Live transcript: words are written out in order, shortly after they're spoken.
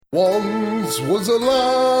Once was a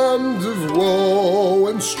land of woe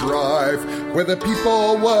and strife, where the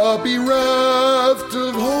people were bereft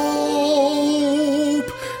of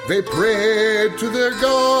hope. They prayed to their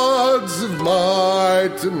gods of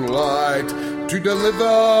might and light to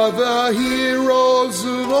deliver the heroes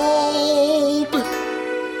of old.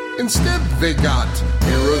 Instead they got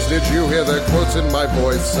heroes. Did you hear the quotes in my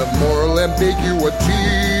voice of moral ambiguity?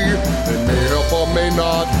 They may help or may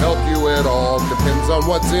not help you at all. Depends on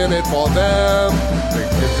what's in it for them. They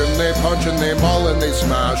kick and they punch and they maul and they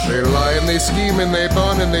smash. They lie and they scheme and they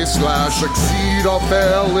burn and they slash. Succeed or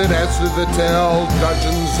fail, it adds to the tale.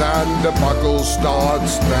 Dungeons and Debacle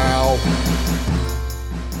starts now.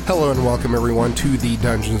 Hello and welcome everyone to the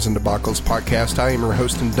Dungeons and Debacles podcast. I am your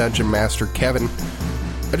host and Dungeon Master, Kevin.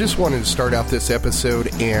 I just wanted to start out this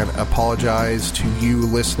episode and apologize to you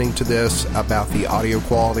listening to this about the audio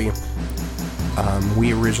quality.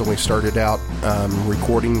 We originally started out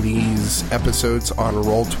recording these episodes on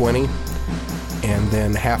Roll20, and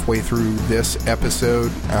then halfway through this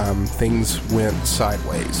episode, things went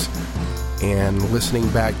sideways. And listening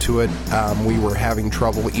back to it, we were having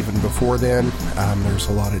trouble even before then. There's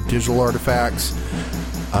a lot of digital artifacts,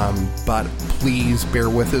 but please bear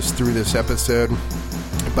with us through this episode.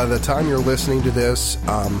 By the time you're listening to this,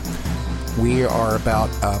 we are about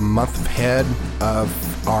a month ahead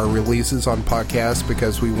of our releases on podcasts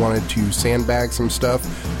because we wanted to sandbag some stuff.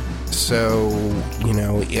 So,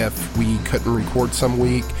 if we couldn't record some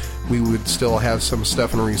week, we would still have some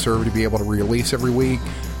stuff in reserve to be able to release every week.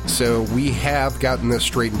 So we have gotten this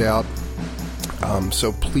straightened out.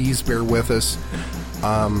 So please bear with us.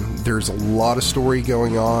 There's a lot of story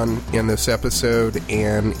going on in this episode,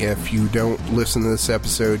 and if you don't listen to this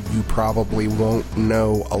episode, you probably won't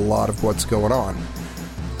know a lot of what's going on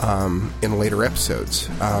in later episodes.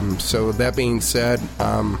 So that being said,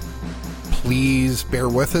 please bear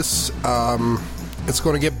with us. It's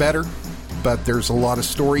going to get better, but there's a lot of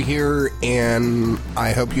story here, and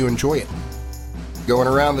I hope you enjoy it. Going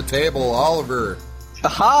around the table, Oliver.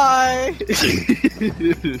 Hi!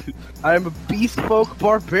 I'm a bespoke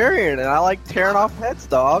barbarian, and I like tearing off heads,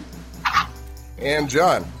 dog. And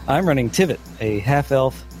John. I'm running Tivit, a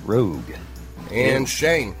half-elf rogue. And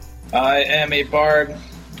Shane. I am a bard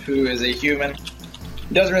who is a human.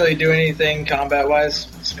 Doesn't really do anything combat-wise.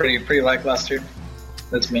 It's pretty lackluster.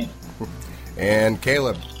 That's me. And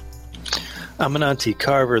Caleb. I'm an Auntie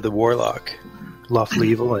Carver, the warlock, lawful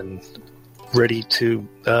evil, and ready to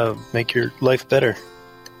make your life better.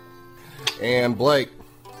 And Blake.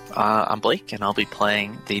 I'm Blake, and I'll be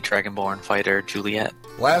playing the Dragonborn fighter, Juliet.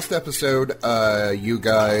 Last episode, you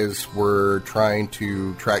guys were trying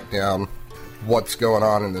to track down what's going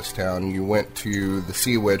on in this town. You went to the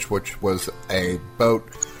Sea Witch, which was a boat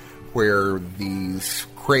where these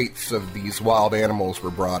crates of these wild animals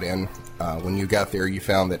were brought in. When you got there, you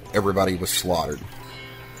found that everybody was slaughtered.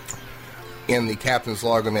 In the captain's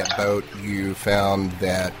log on that boat, you found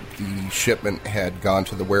that the shipment had gone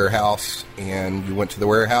to the warehouse, and you went to the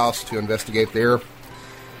warehouse to investigate there,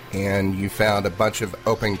 and you found a bunch of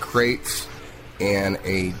open crates and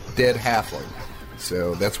a dead halfling.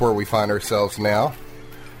 So that's where we find ourselves now.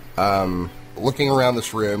 Looking around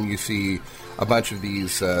this room, you see a bunch of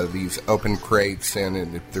these open crates,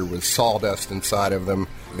 and there was sawdust inside of them.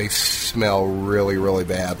 They smell really, really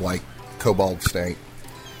bad, like kobold stank.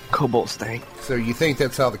 Cobalt stank. So you think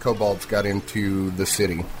that's how the kobolds got into the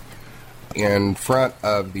city. In front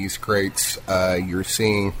of these crates, you're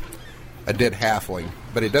seeing a dead halfling,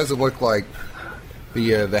 but it doesn't look like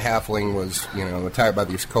the halfling was, attacked by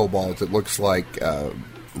these kobolds. It looks like the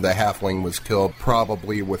halfling was killed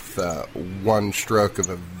probably with one stroke of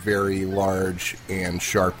a very large and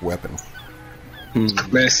sharp weapon.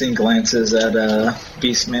 Menacing glances at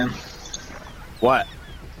Beastman. What?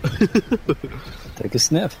 Take a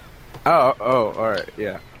sniff. Oh, alright,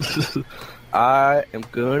 yeah. I am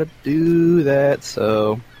gonna do that,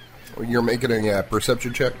 so... You're making a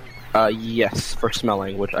perception check? Yes, for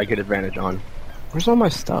smelling, which I get advantage on. Where's all my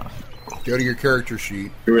stuff? Go to your character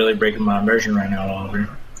sheet. You're really breaking my immersion right now, Oliver.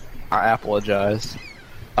 I apologize.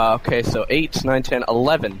 Okay, so 8, 9, 10,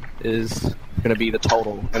 11 is gonna be the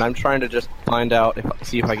total, and I'm trying to just find out,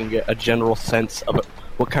 see if I can get a general sense of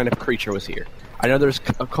what kind of creature was here. I know there's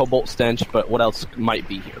a cobalt stench, but what else might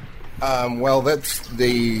be here? Well, that's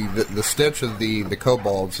the stench of the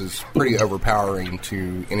kobolds is pretty overpowering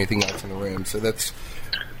to anything else in the room. So that's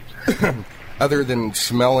other than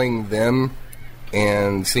smelling them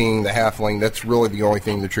and seeing the halfling, that's really the only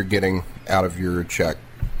thing that you're getting out of your check.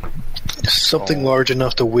 Something large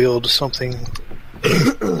enough to wield, something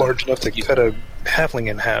large enough to cut a halfling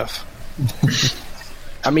in half.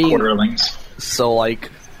 I mean, Quarterlings. So,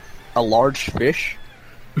 like, a large fish.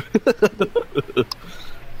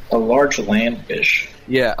 A large land fish.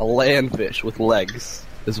 Yeah, a land fish with legs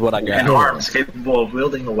is what I got. And arms capable of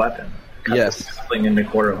wielding a weapon. Yes. Coupling into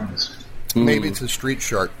quarterlings. Maybe it's a street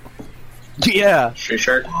shark. Yeah. Street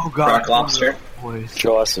shark. Oh god. Rock lobster.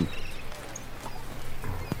 Awesome.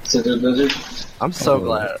 Scissors lizard. I'm so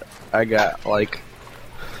glad I got like.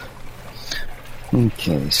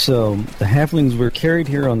 Okay, so the halflings were carried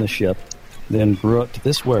here on the ship, then brought to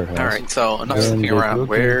this warehouse. All right, so enough And sticking they around. broke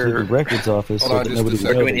into Where the records office Hold so on that just a nobody second.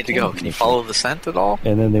 would do know we they need to came go? from Can you the follow ship. the scent at all?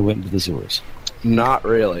 And then they went into the sewers. Not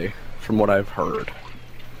really, from what I've heard.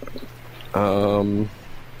 You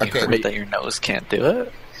Okay. heard that your nose can't do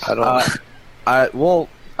it? I don't know.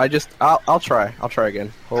 I'll try. I'll try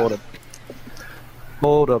again. Hold up.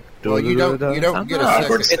 Well, you don't get a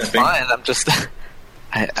awkward. second. It's fine. I'm just,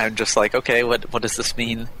 I'm just like, okay, what does this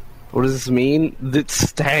mean? What does this mean? It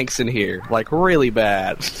stanks in here, like really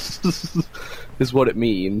bad. Is what it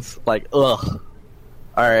means. Like, ugh.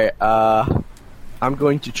 Alright, I'm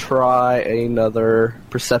going to try another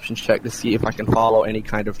perception check to see if I can follow any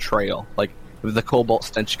kind of trail. Like, if the cobalt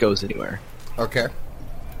stench goes anywhere. Okay.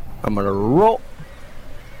 I'm gonna roll.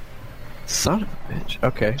 Son of a bitch.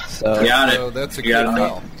 Okay, so... Got it. So that's a You got good it.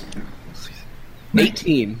 fail.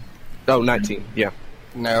 18. Oh, 19, yeah.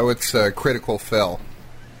 No, it's a critical fail.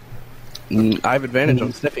 I have advantage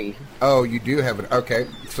on sniffing. Oh, you do have it. Okay,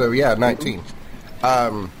 so yeah, 19.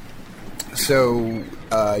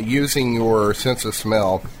 Using your sense of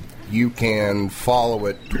smell, you can follow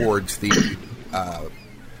it towards the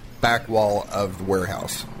back wall of the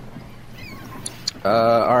warehouse.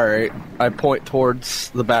 Alright. I point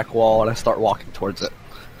towards the back wall and I start walking towards it.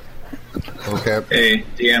 Okay. Hey,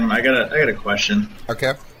 DM, I got a question.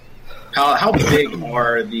 Okay. How big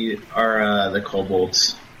are the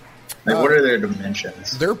kobolds? Like, what are their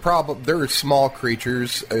dimensions? They're small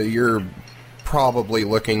creatures. You're probably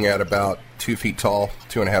looking at about 2 feet tall,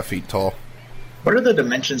 2.5 feet tall. What are the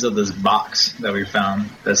dimensions of this box that we found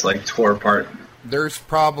that's like tore apart? There's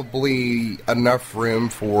probably enough room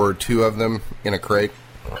for 2 of them in a crate.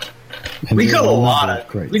 And We there killed were a number lot of of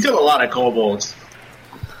crates. kobolds.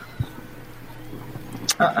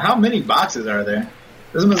 How many boxes are there?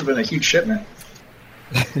 This must have been a huge shipment.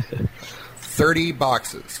 30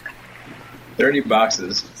 boxes. 30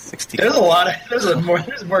 boxes. 60. There's a lot of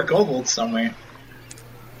there's more kobolds somewhere.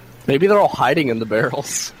 Maybe they're all hiding in the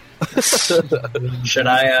barrels. Should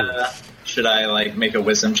I like make a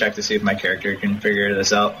wisdom check to see if my character can figure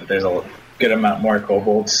this out? If there's a good amount more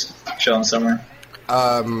kobolds chilling somewhere.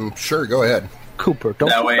 Sure, go ahead. Cooper, don't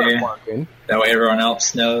That start way- barking. That way everyone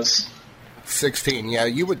else knows. 16. Yeah,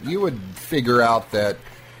 you would figure out that,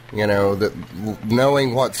 that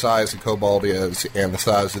knowing what size a kobold is and the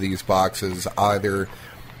size of these boxes, either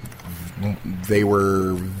they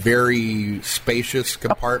were very spacious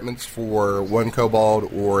compartments for one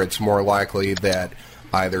kobold, or it's more likely that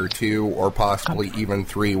either 2 or possibly even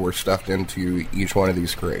 3 were stuffed into each one of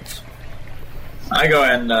these crates. I go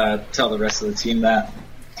and tell the rest of the team that,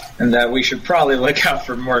 and that we should probably look out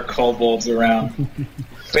for more kobolds around.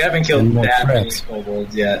 We haven't killed And more that many traps.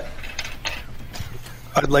 kobolds yet.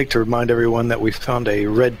 I'd like to remind everyone that we found a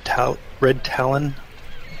red talon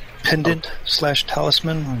pendant /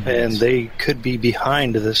 talisman, and they could be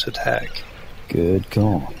behind this attack. Good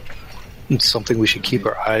call. It's something we should keep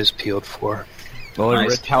our eyes peeled for. The only Nice.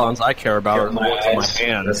 red talons I care about are the My ones in my eyes.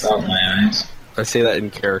 hands. That's out my eyes. I say that in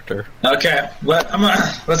character. Okay,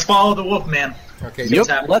 let's follow the wolf man. Okay. Yep.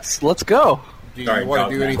 Yep, let's go. Do you Sorry, want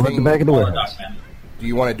dog to do man. Go at the anything? back of the Follow the warehouse. dog man. Do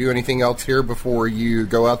you want to do anything else here before you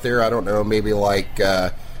go out there? I don't know, maybe like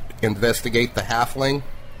investigate the halfling?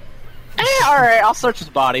 Alright, I'll search his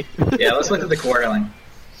body. Yeah, let's look at the quarterling.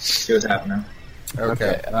 See what's happening.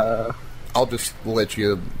 Okay. I'll just let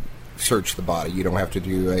you search the body. You don't have to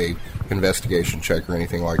do a investigation check or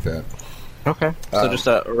anything like that. Okay. So just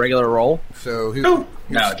a regular roll? So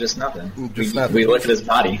No, just nothing. Just we, nothing. we looked at his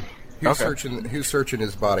body. who's Okay. searching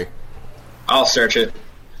his body? I'll search it.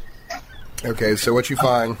 Okay, so what you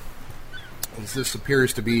find is this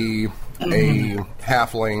appears to be a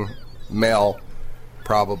halfling male,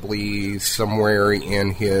 probably somewhere in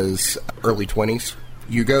his early 20s.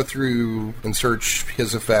 You go through and search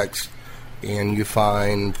his effects, and you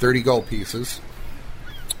find 30 gold pieces,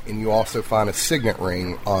 and you also find a signet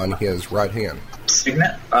ring on his right hand.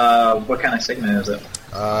 Signet? What kind of signet is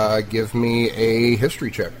it? Give me a history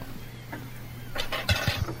check.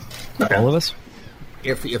 All of us?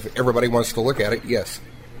 If everybody wants to look at it, yes.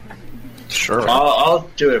 Sure. I'll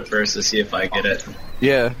do it first to see if I get it.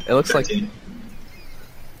 Yeah, it looks like 13.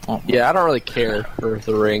 Yeah, I don't really care for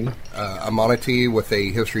the ring. Amonity, with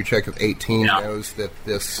a history check of 18, knows that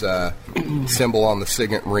this symbol on the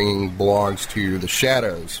signet ring belongs to the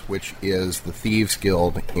Shadows, which is the Thieves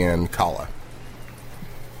Guild in Kala.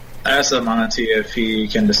 I asked Amonity if he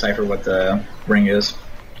can decipher what the ring is.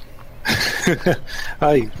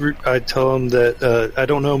 I tell him that I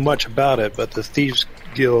don't know much about it, but the Thieves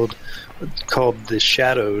Guild, called the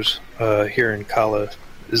Shadows here in Kala,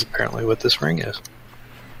 is apparently what this ring is.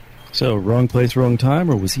 So, wrong place, wrong time,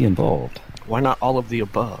 or was he involved? Why not all of the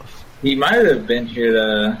above? He might have been here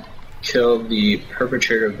to kill the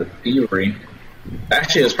perpetrator of the thievery.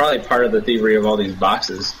 Actually, it was probably part of the thievery of all these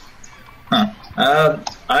boxes.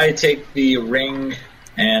 I take the ring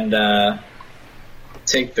and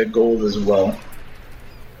take the gold as well.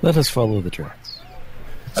 Let us follow the tracks.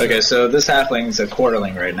 Okay, so this halfling's a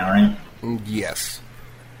quarterling right now, right? Yes.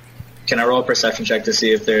 Can I roll a perception check to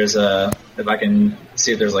see if there's if I can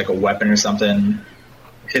see if there's like a weapon or something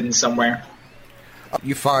hidden somewhere?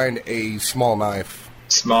 You find a small knife.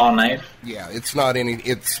 Small knife? Yeah, it's not any.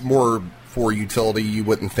 It's more for utility. You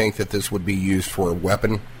wouldn't think that this would be used for a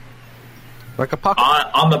weapon. Like a pocket.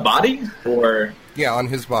 On the body? Or Yeah, on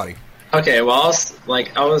his body. okay, well,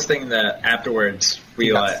 I was thinking that afterwards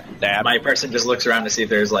my person just looks around to see if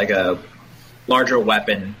there's like a larger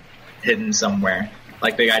weapon hidden somewhere.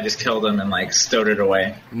 Like the guy just killed him and like stowed it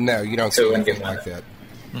away. No, you don't see So anything get like that.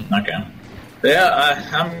 Okay. Yeah,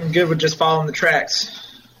 I'm good with just following the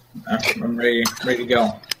tracks. I'm ready to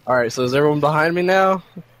go. Alright, so is everyone behind me now?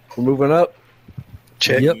 We're moving up?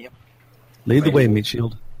 Check. Yep. Lead the way, Meat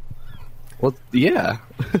Shield. Well, yeah.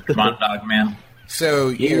 Come on, dog man. So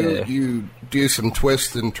Yeah. you do some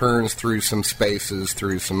twists and turns through some spaces,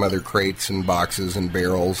 through some other crates and boxes and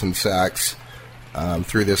barrels and sacks,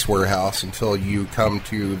 through this warehouse until you come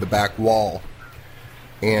to the back wall.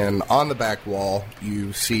 And on the back wall,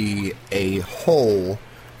 you see a hole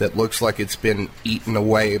that looks like it's been eaten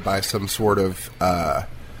away by some sort of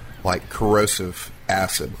like corrosive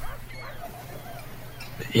acid.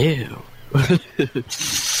 Ew.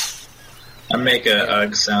 I make a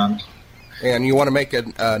ugh sound. And you want to make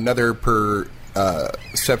another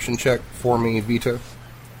perception check for me, Vito?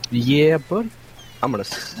 Yeah, buddy. I'm gonna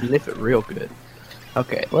sniff it real good.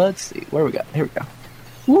 Okay, let's see. Where we got? Here we go.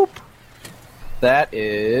 Whoop. That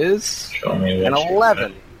is Show me an what you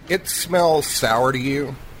 11. It smells sour to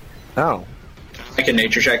you. Oh. Make a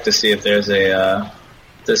nature check to see if there's to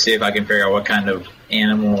see if I can figure out what kind of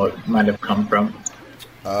animal it might have come from.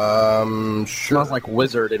 Sure. Smells like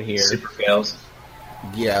wizard in here. Super fails.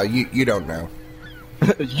 Yeah, you don't know.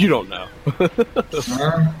 You don't know.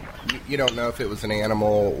 You don't know if it was an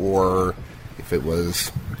animal or if it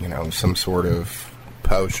was, some sort of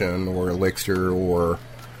potion or elixir or...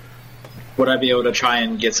 Would I be able to try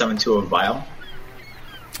and get some into a vial?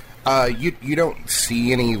 You don't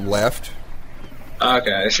see any left.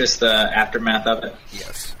 Okay, it's just the aftermath of it.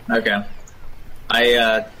 Yes. Okay.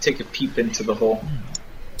 I take a peep into the hole.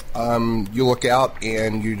 You look out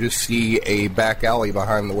and you just see a back alley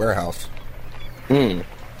behind the warehouse.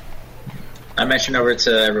 I mentioned over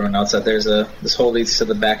to everyone else that there's this hole leads to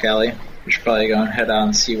the back alley. We should probably go and head on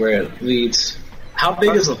and see where it leads. How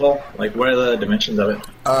big is the hole? Like, what are the dimensions of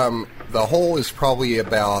it? The hole is probably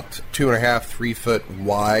about 2.5, 3 foot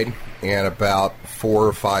wide and about 4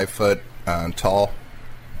 or 5 foot tall.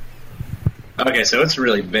 Okay, so it's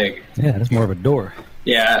really big. Yeah, that's more of a door.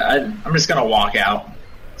 Yeah, I'm just gonna walk out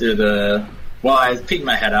through the... Well, I peek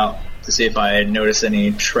my head out to see if I notice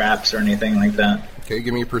any traps or anything like that. Okay,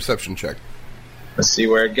 give me a perception check. Let's see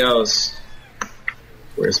where it goes.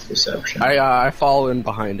 Where's perception? I follow in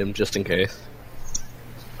behind him just in case.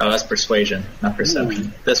 Oh, that's persuasion, not perception.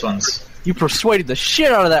 Ooh. This one's You persuaded the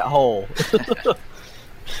shit out of that hole.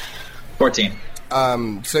 14.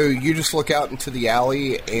 So you just look out into the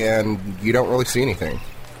alley and you don't really see anything.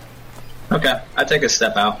 Okay, I take a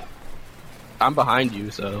step out. I'm behind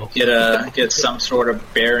you, so... Get some sort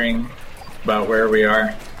of bearing about where we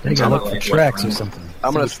are. They gotta look for tracks or something.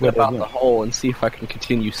 I'm going to See which way step out they the went. hole and see if I can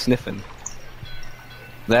continue sniffing.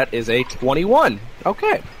 That is a 21.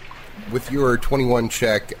 Okay. With your 21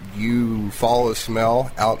 check, you follow a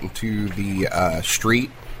smell out into the street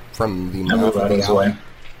from the I mouth move of out of the his alley. way.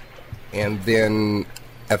 And then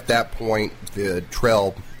at that point, the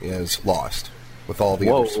trail is lost with all the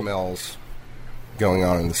Whoa. other smells going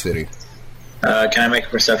on in the city. Can I make a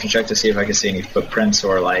perception check to see if I can see any footprints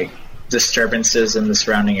or, like, disturbances in the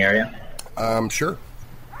surrounding area? Sure.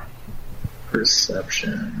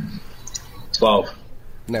 Perception. 12.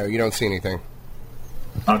 No, you don't see anything.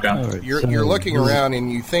 Okay. All right, You're so looking this is- around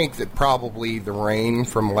and you think that probably the rain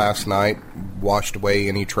from last night washed away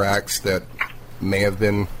any tracks that may have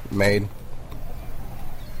been made.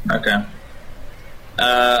 Okay.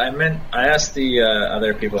 I asked the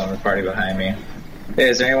other people in the party behind me, hey,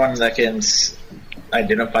 is there anyone that can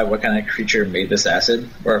identify what kind of creature made this acid,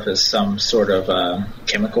 or if it's some sort of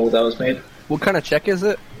chemical that was made? What kind of check is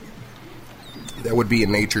it? That would be a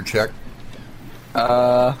nature check.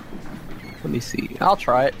 Let me see. I'll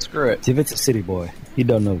try it. Screw it. Tivet's a city boy. He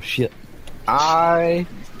don't know shit. I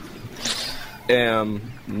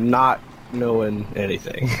am not knowing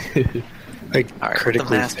anything. I All right, let the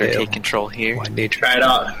critically master fail. take control here. My nature.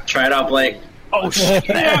 Try it out, Blake. Oh shit!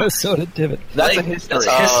 So did Tivet. That's a Blake, history. that's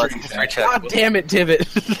a history history check. God damn it, Divot!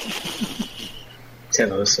 Tim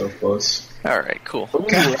was so close. All right, cool. Ooh,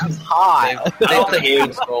 that's high. I don't think he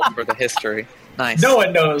was Roll for the history. Nice. No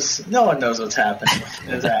one knows what's happening with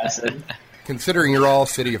this acid. Considering you're all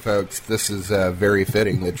city folks, this is very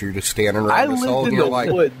fitting that you're just standing I around this hole lived and in you're the like,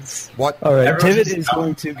 woods. what? All right, Everyone's Tivet is just-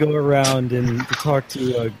 going to go around and talk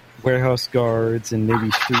to warehouse guards and maybe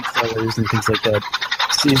street sellers and things like that.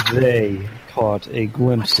 See if they caught a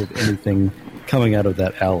glimpse of anything coming out of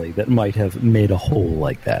that alley that might have made a hole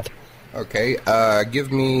like that. Okay,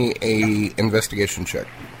 give me a investigation check.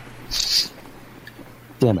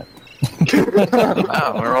 Damn it.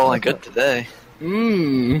 Wow, we're rolling good today.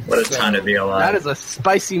 What a time to be alive. That is a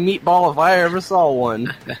spicy meatball if I ever saw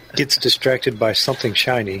one. Gets distracted by something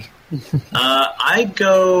shiny. I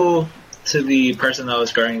go to the person that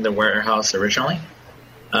was guarding the warehouse originally.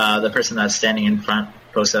 The person that's standing in front,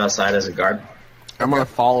 posted outside as a guard. I'm gonna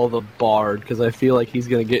follow the bard because I feel like he's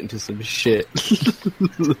gonna get into some shit.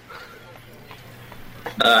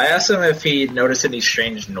 I asked him if he noticed any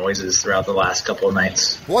strange noises throughout the last couple of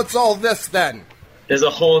nights. What's all this then? There's a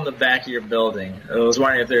hole in the back of your building. I was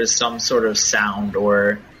wondering if there's some sort of sound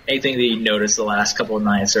or anything that you noticed the last couple of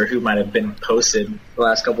nights, or who might have been posted the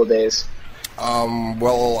last couple of days.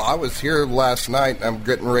 Well, I was here last night. I'm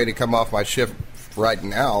getting ready to come off my shift right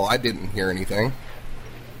now. I didn't hear anything.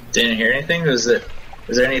 Didn't hear anything? Was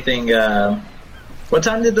there anything... what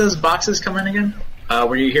time did those boxes come in again?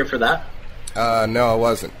 Were you here for that? No, I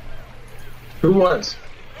wasn't. Who was?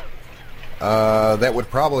 That would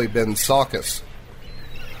probably have been Saukus.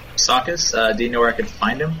 Saukus? Do you know where I could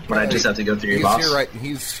find him? Would I just have to go through your boss?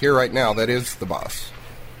 He's here right now. That is the boss.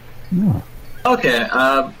 Okay,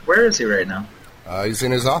 where is he right now? He's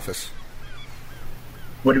in his office.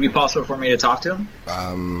 Would it be possible for me to talk to him?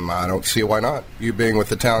 I don't see why not. You being with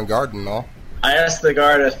the town guard and all. I asked the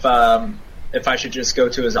guard if I should just go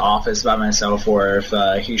to his office by myself or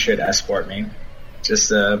if he should escort me. Just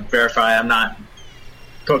to verify I'm not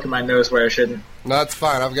poking my nose where I shouldn't. No, that's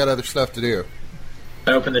fine. I've got other stuff to do.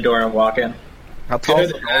 I open the door and walk in. How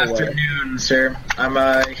tall's Good the hallway? afternoon, sir.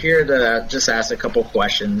 I'm here to just ask a couple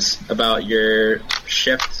questions about your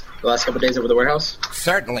shift the last couple of days over the warehouse.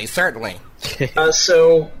 Certainly.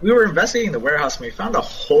 So we were investigating the warehouse and we found a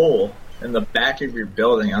hole in the back of your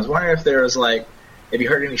building. I was wondering if there was if you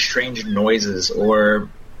heard any strange noises or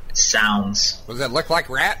sounds. Does that look like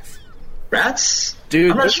rats? Rats?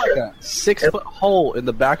 Dude, I'm not there's sure. like a 6-foot hole in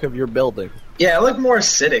the back of your building. Yeah, it looked more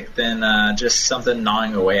acidic than just something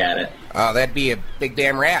gnawing away at it. Oh, that'd be a big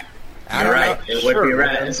damn rat. I You're don't right. know. It would Sure, be a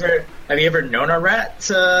rat. man. Have you ever known a rat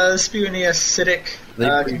spew any acidic They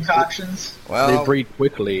breed- concoctions? Well, They breed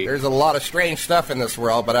quickly. there's a lot of strange stuff in this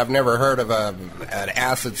world, but I've never heard of an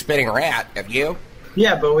acid-spitting rat. Have you?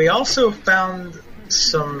 Yeah, but we also found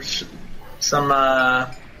some.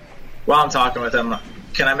 While I'm talking with him,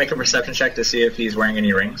 can I make a perception check to see if he's wearing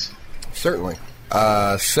any rings? Certainly.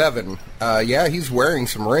 7. Yeah, he's wearing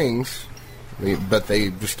some rings, but they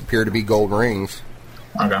just appear to be gold rings.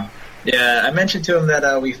 Okay. Yeah, I mentioned to him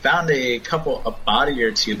that we found a body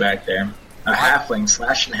or two back there. A halfling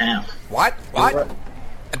slashed in half. What? A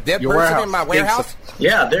dead Your person warehouse in my stinks warehouse?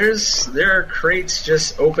 Yeah, there are crates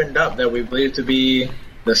just opened up that we believe to be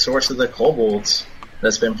the source of the kobolds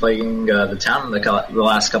that's been plaguing the town the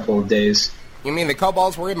last couple of days. You mean the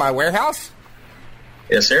kobolds were in my warehouse?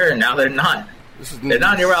 Yes, sir. Now they're not. This is They're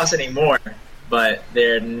not in your house anymore, but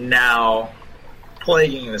they're now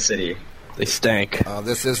plaguing the city. They stank. Oh,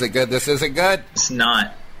 this isn't good. This isn't good. It's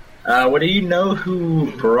not. What do you know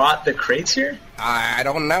who brought the crates here? I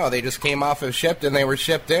don't know. They just came off of shipped and they were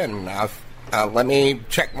shipped in. Let me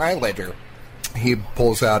check my ledger. He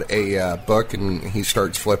pulls out a book and he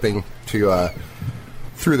starts flipping to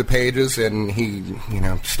through the pages, and he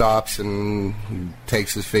stops and he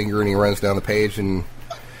takes his finger and he runs down the page and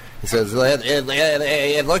he says,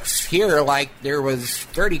 "It looks here like there was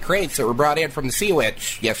 30 crates that were brought in from the Sea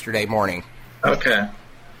Witch yesterday morning." Okay.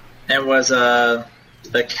 And was the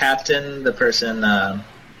captain the person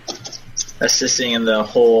assisting in the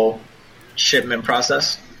whole shipment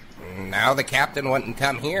process? No, the captain wouldn't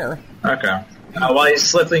come here. Okay. While he's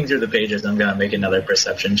slipping through the pages, I'm gonna make another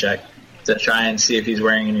perception check to try and see if he's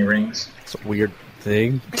wearing any rings. It's a weird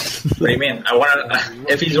thing. What do you mean? I want to.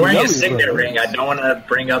 If he's wearing a signet ring, I don't want to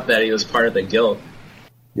bring up that he was part of the guild.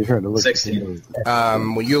 You're trying to look 16.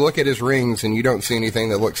 When you look at his rings and you don't see anything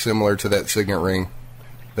that looks similar to that signet ring.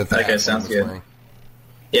 Okay, sounds good. Wearing.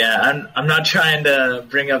 Yeah, I'm not trying to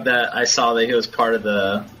bring up that I saw that he was part of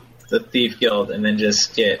the Thief Guild and then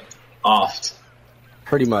just get offed.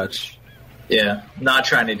 Pretty much. Yeah, not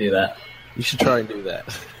trying to do that. You should try and do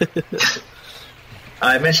that.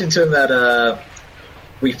 I mentioned to him that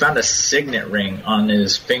we found a signet ring on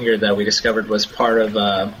his finger that we discovered was part of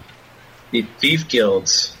the Thief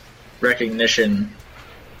Guild's recognition,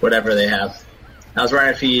 whatever they have. I was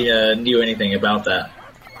wondering if he knew anything about that.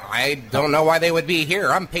 I don't know why they would be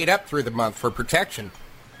here. I'm paid up through the month for protection.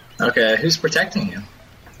 Okay, who's protecting you?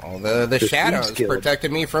 Well, the Shadows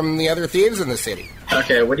protected me from the other thieves in the city.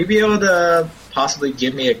 Okay, would you be able to possibly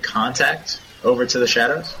give me a contact over to the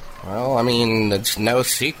Shadows? Well, I mean, it's no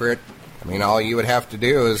secret. I mean, all you would have to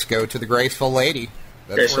do is go to the Graceful Lady.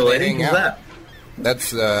 That's Graceful where they Lady? hang Who's out.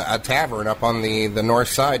 That's a tavern up on the north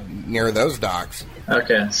side near those docks.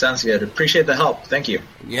 Okay, sounds good. Appreciate the help. Thank you.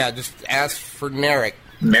 Yeah, just ask for Narek.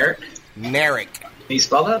 Merrick? Narek. Can you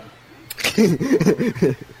spell that?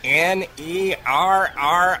 N-E-R-R-I-C-K.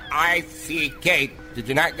 Did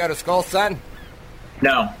you not go to school, son?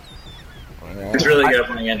 No. He's really good at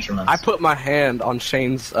playing instruments. I put my hand on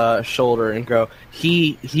Shane's shoulder and go,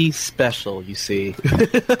 he's special, you see.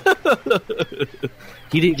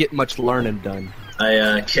 He didn't get much learning done.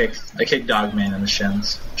 I kicked Dogman in the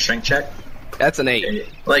shins. Strength check? That's an 8.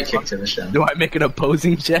 Light kick to the shin. Do I make an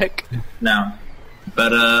opposing check? No.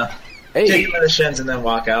 But, kick him in the shins and then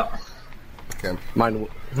walk out. Okay. Mine.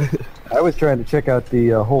 I was trying to check out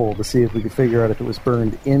the hole to see if we could figure out if it was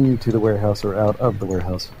burned into the warehouse or out of the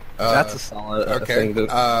warehouse. That's a solid thing.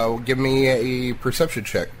 Give me a perception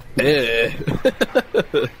check. Yeah,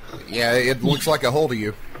 it looks like a hole to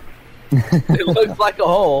you. It looks like a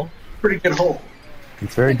hole. Pretty good hole.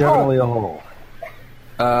 It's very definitely a hole.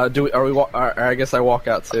 I guess I walk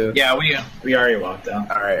out too. Yeah, we already walked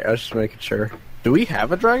out. All right, I was just making sure. Do we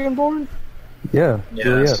have a Dragonborn? Yeah,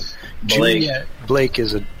 yes. Blake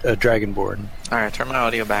is a Dragonborn. Alright, turn my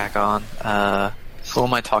audio back on. Who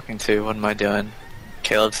am I talking to? What am I doing?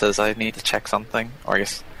 Caleb says I need to check something. Or I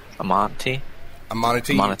guess Amonti?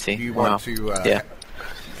 Amonti. You want to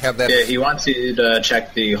have that? Yeah, he wants you to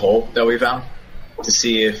check the hole that we found to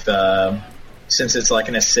see if, since it's like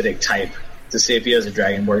an acidic type, to see if he has a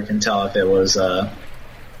Dragonborn, can tell if it was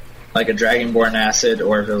like a Dragonborn acid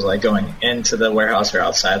or if it was like going into the warehouse or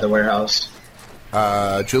outside the warehouse.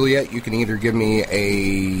 Juliet, you can either give me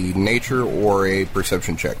a nature or a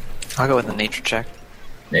perception check. I'll go with the nature check.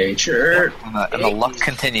 Nature. And the luck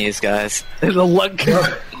continues, guys. The luck.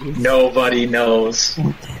 Nobody knows.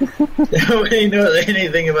 Nobody knows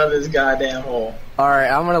anything about this goddamn hole. Alright,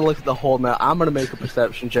 I'm gonna look at the hole now. I'm gonna make a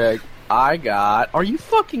perception check. Are you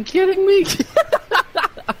fucking kidding me?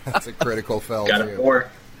 That's a critical fail. Got a 4.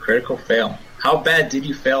 Critical fail. How bad did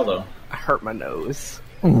you fail, though? I hurt my nose.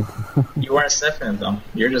 You weren't sniffing it, though.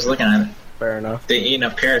 You're just looking at it. Fair enough. They eat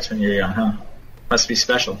enough carrots when you're young, huh? Must be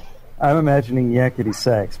special. I'm imagining Yakety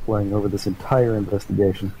Sax playing over this entire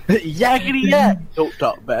investigation. Yakety yak! Don't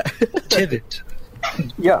talk back. Tivit.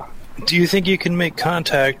 Yeah. Do you think you can make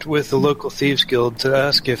contact with the local Thieves Guild to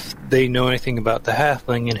ask if they know anything about the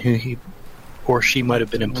halfling and who he or she might have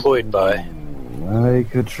been employed by? I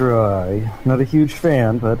could try. Not a huge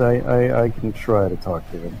fan, but I can try to talk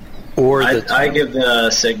to him. Or I give the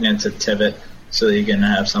signet to Tivit so that you can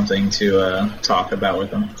have something to talk about with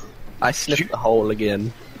him. I sniffed the hole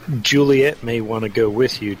again. Juliet may want to go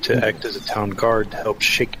with you to act as a town guard to help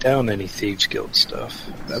shake down any Thieves Guild stuff.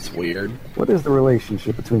 That's weird. What is the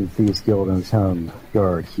relationship between the Thieves Guild and the town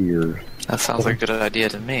guard here? That sounds like a good idea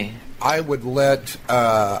to me. I would let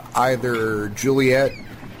either Juliet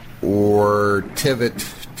or Tivit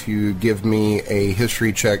to give me a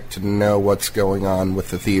history check to know what's going on with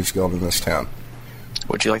the Thieves Guild in this town.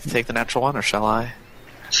 Would you like to take the natural one, or shall I?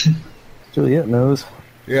 Juliet knows.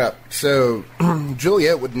 Yeah, so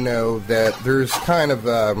Juliet would know that there's kind of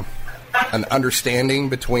an understanding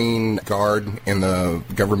between Guard and the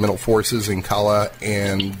governmental forces in Kala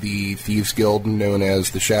and the Thieves Guild known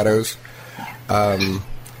as the Shadows. The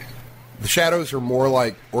Shadows are more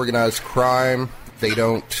like organized crime. They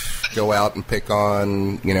don't go out and pick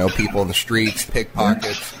on, people in the streets,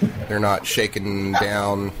 pickpockets. They're not shaking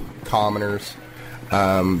down commoners.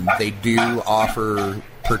 They do offer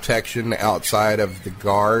protection outside of the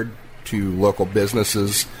Guard to local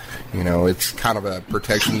businesses It's kind of a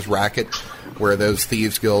protections racket where those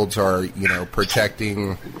thieves guilds are,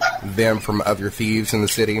 protecting them from other thieves in the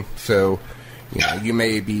city. So, you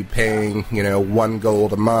may be paying, 1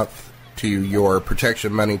 gold a month to your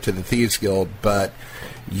protection money to the thieves guild, but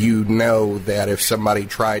you know that if somebody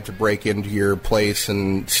tried to break into your place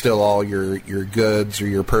and steal all your goods or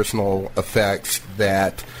your personal effects,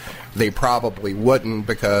 that they probably wouldn't,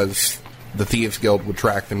 because the thieves guild would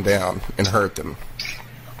track them down and hurt them.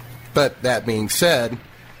 But that being said,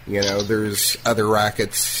 there's other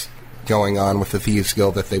rackets going on with the thieves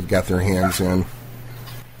guild that they've got their hands in,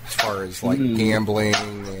 as far as like gambling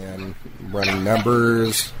and running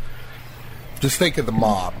numbers. Just think of the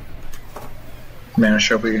mob. Man,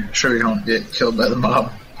 sure we don't get killed by the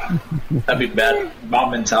mob. That'd be bad.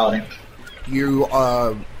 Mob mentality. You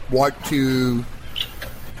want to...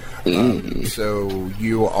 so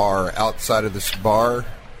you are outside of this bar,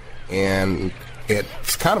 and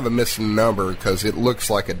it's kind of a misnomer because it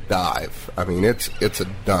looks like a dive. I mean, it's a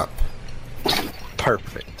dump.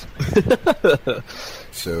 Perfect.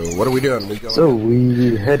 So what are we doing? We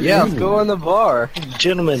head Yeah, in. let's go in the bar.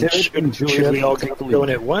 Gentlemen, Sarah, should we all take the go in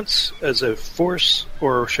lead. at once as a force,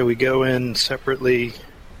 or should we go in separately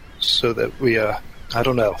so that we, I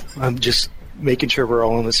don't know. I'm just making sure we're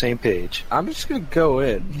all on the same page. I'm just gonna go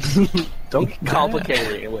in. Don't get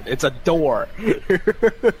complicated. It's a door.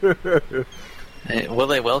 Hey, will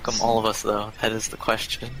they welcome all of us, though? That is the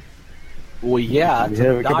question. Well, yeah. We it's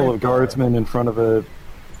have a couple dive of bar. guardsmen in front of a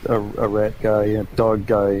rat guy, a dog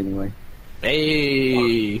guy, anyway.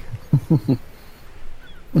 Hey.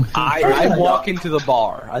 I walk into the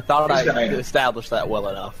bar. I thought I established that well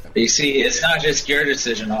enough. You see, it's not just your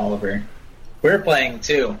decision, Oliver. We're playing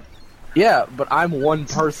too. Yeah, but I'm one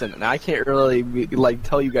person, and I can't really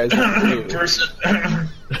tell you guys what to do. Person.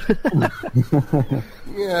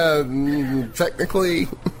 Yeah, technically.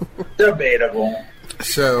 Debatable.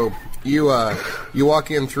 So you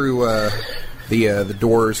walk in through the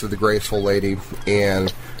doors of the Graceful Lady,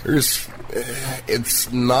 and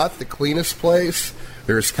it's not the cleanest place.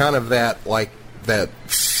 There's kind of that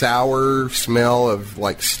sour smell of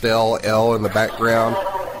like stale ale in the background,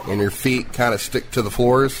 and your feet kind of stick to the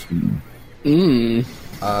floors.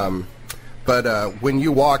 But when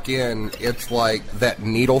you walk in, it's like that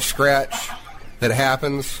needle scratch that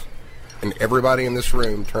happens, and everybody in this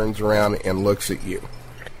room turns around and looks at you.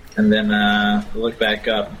 And then look back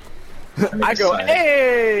up. I go,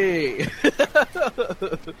 hey!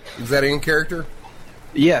 Is that in character?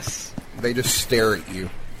 Yes. They just stare at you.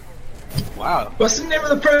 Wow. What's the name of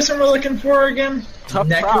the person we're looking for again? Tough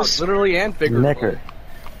crowd, literally and figuratively.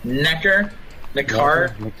 Necker.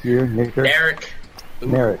 Nekar. Necker. Eric.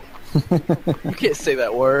 Narek. You can't say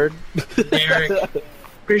that word. Eric.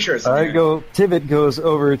 Pretty sure it's Eric. Tivit goes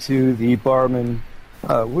over to the barman.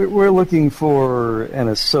 We're looking for an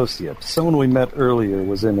associate. Someone we met earlier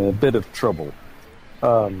was in a bit of trouble.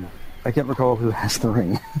 I can't recall who has the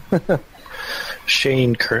ring.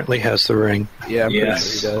 Shane currently has the ring. Yeah, I'm pretty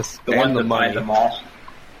Yes. sure he does. The one that buy them all.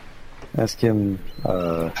 Ask him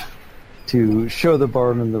to show the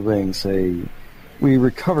barman the ring. Say, we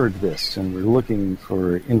recovered this, and we're looking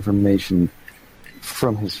for information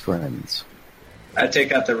from his friends. I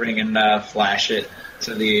take out the ring and flash it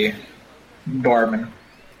to the barman.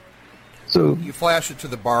 So You flash it to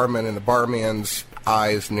the barman, and the barman's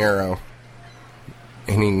eyes narrow.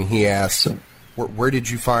 And he asks, where did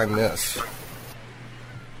you find this?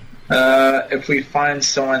 If we find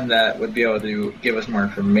someone that would be able to give us more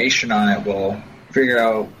information on it, we'll figure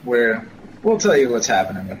out where. We'll tell you what's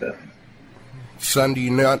happening with it. Son, do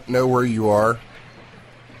you not know where you are?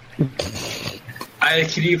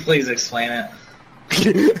 Can you please explain it?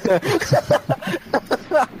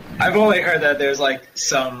 I've only heard that there's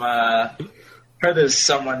there's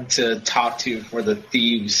someone to talk to for the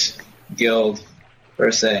Thieves Guild,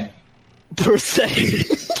 per se. Per se.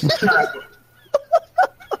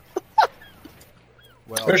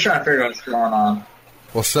 Well, We're trying to figure out what's going on.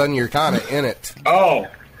 well, son, you're kind of in it. Oh!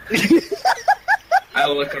 I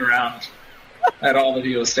look around at all the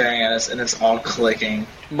people staring at us, and it's all clicking.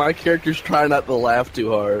 My character's trying not to laugh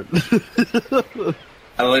too hard.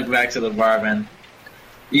 I look back to the barman.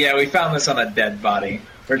 Yeah, we found this on a dead body.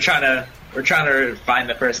 We're trying to find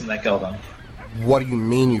the person that killed him. What do you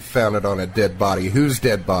mean you found it on a dead body? Whose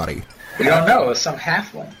dead body? We don't know. It was some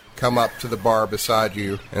halfling. Come up to the bar beside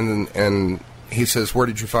you, and he says, where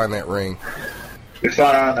did you find that ring? We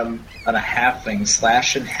found it on a halfling,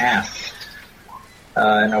 slashed in half,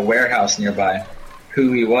 in a warehouse nearby.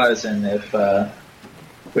 Who he was, and if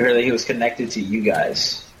we heard that he was connected to you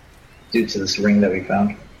guys due to this ring that we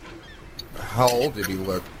found. How old did he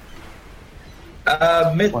look?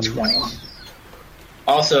 Mid-20s.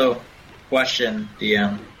 Also, question,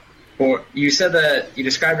 DM. Or you said that you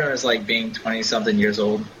described him as like being 20-something years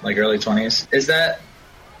old, like early 20s.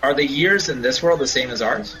 Are the years in this world the same as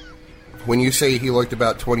ours? When you say he looked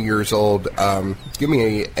about 20 years old, give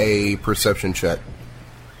me a perception check.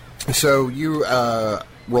 So you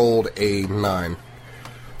rolled a 9.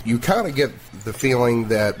 You kind of get the feeling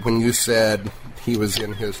that when you said he was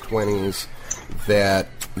in his 20s, that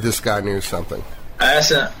this guy knew something. I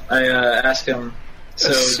asked him,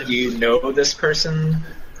 so do you know this person?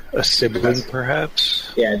 A sibling,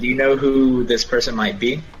 perhaps? Yeah, do you know who this person might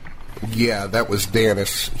be? Yeah, that was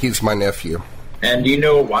Dennis. He's my nephew. And do you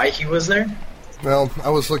know why he was there? Well, I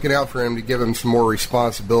was looking out for him to give him some more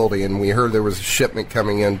responsibility, and we heard there was a shipment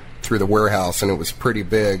coming in through the warehouse, and it was pretty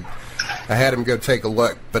big. I had him go take a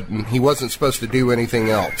look, but he wasn't supposed to do anything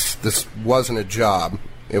else. This wasn't a job.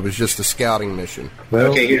 It was just a scouting mission.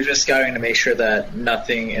 Well, okay, you're just scouting to make sure that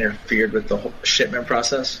nothing interfered with the whole shipment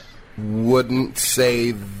process? Wouldn't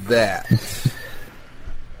say that.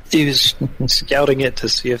 He was scouting it to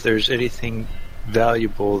see if there's anything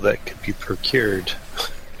valuable that could be procured.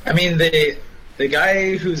 I mean, the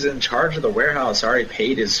guy who's in charge of the warehouse already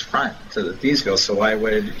paid his front to the Thieves Guild, so why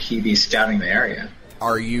would he be scouting the area?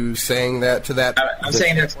 Are you saying that to that? I'm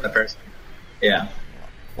saying that to the person. Yeah.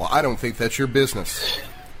 Well, I don't think that's your business.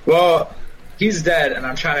 Well, he's dead, and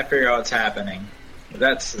I'm trying to figure out what's happening.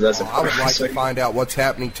 That's I would like to find out what's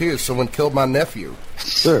happening, too. Someone killed my nephew.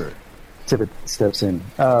 Sir, Tippett steps in.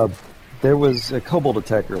 There was a kobold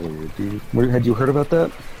attack earlier. Had you heard about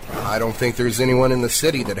that? I don't think there's anyone in the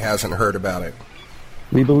city that hasn't heard about it.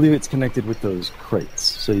 We believe it's connected with those crates,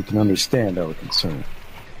 so you can understand our concern.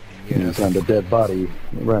 Yes. We found a dead body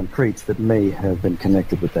around crates that may have been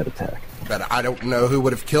connected with that attack. But I don't know who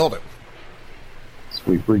would have killed him.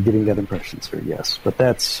 So we're getting that impression, sir, yes. But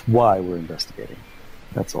that's why we're investigating.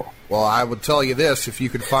 That's all. Well, I would tell you this. If you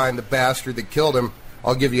could find the bastard that killed him,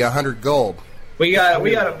 I'll give you 100 gold. We got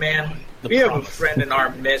a man. We have a friend in our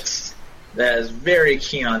midst that is very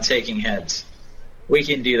keen on taking heads. We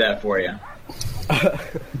can do that for you.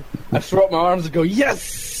 I throw up my arms and go,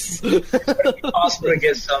 yes! Would it be possible to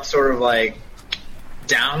get some sort of, like,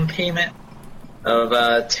 down payment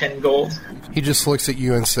of 10 gold? He just looks at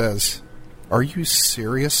you and says, "Are you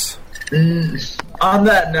serious?" On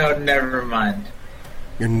that note, never mind.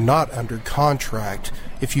 You're not under contract.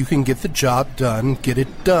 If you can get the job done, get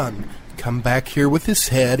it done. Come back here with his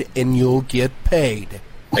head and you'll get paid.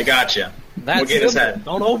 I gotcha. We'll get his head.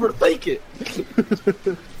 Don't overthink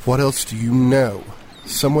it. What else do you know?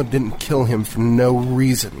 Someone didn't kill him for no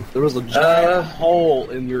reason. There was a giant hole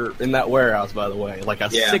in that warehouse, by the way, like a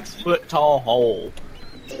 6-foot tall hole.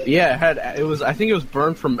 Yeah, it was. I think it was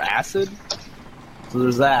burned from acid. So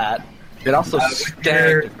there's that. It also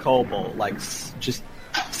stank of cobalt, like just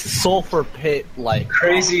sulfur pit, like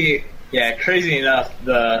crazy. Yeah, crazy enough.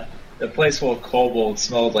 The place full of cobalt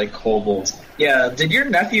smelled like cobalt. Yeah, did your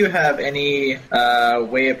nephew have any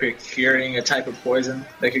way of procuring a type of poison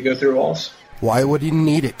that could go through walls? Why would he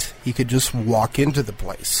need it? He could just walk into the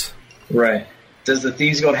place. Right. Does the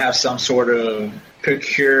Thieves Guild have some sort of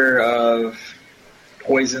procure of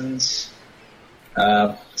poisons,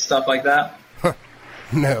 stuff like that?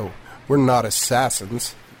 No, we're not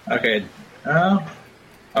assassins. Okay. I'll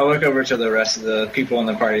look over to the rest of the people in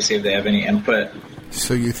the party to see if they have any input.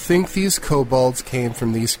 So you think these kobolds came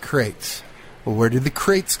from these crates? Well, where did the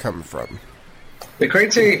crates come from? The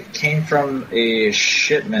crates came from a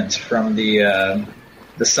shipment from the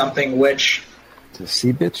something witch. The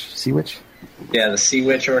sea bitch? Sea witch? Yeah, the sea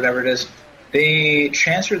witch or whatever it is. They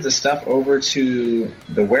transferred the stuff over to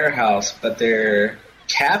the warehouse, but their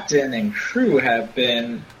captain and crew have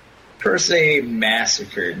been, per se,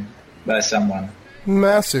 massacred by someone.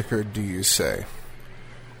 Massacred, do you say?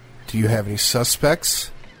 Do you have any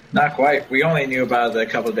suspects? Not quite. We only knew about it a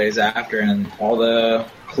couple of days after, and all the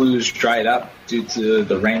clues dried up due to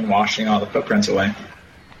the rain washing all the footprints away,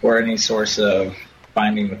 or any source of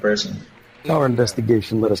finding the person. Our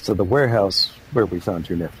investigation led us to the warehouse where we found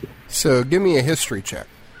your nephew. So give me a history check.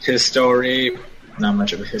 His story, not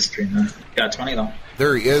much of a history, no. Got 20 though.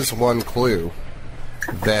 There is one clue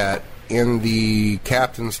that in the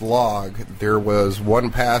captain's log there was one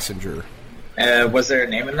passenger. Was there a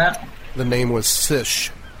name in that? The name was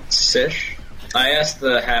Sish. Sish? I asked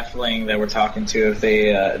the halfling that we're talking to if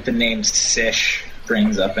the name Sish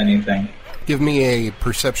brings up anything. Give me a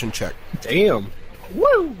perception check. Damn.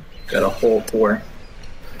 Woo! Got a whole 4.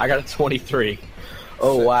 I got a 23.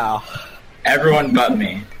 Oh, wow. Everyone but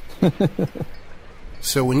me.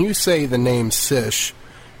 So when you say the name Sish,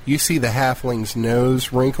 you see the halfling's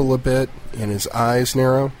nose wrinkle a bit and his eyes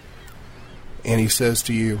narrow. and he says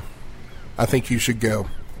to you, I think you should go.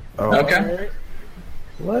 Okay.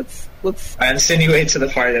 Let's. I insinuate to the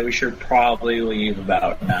party that we should probably leave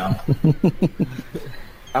about now.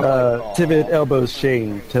 Tivit elbows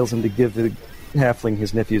Shane, tells him to give the halfling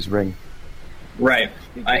his nephew's ring. Right.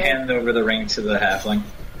 I hand over the ring to the halfling.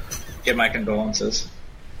 Give my condolences.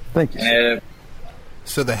 Thank you, sir.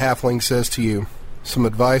 So the halfling says to you, some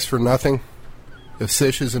advice for nothing? If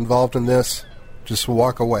Sish is involved in this, just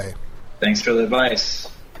walk away. Thanks for the advice.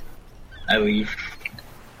 I leave.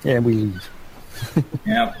 And we leave.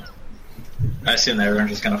 Yep. I assume that everyone's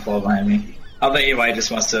just going to fall behind me. I think Eli just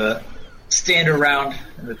wants to stand around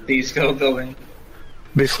in the Thieves Cove building.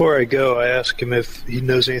 Before I go, I ask him if he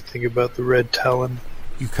knows anything about the Red Talon.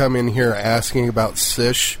 You come in here asking about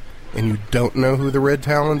Sish, and you don't know who the Red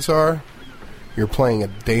Talons are? You're playing a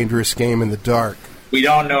dangerous game in the dark. We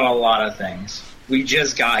don't know a lot of things. We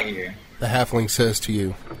just got here. The halfling says to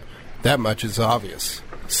you, that much is obvious.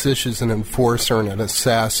 Sish is an enforcer and an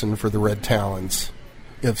assassin for the Red Talons.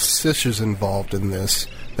 If Sish is involved in this,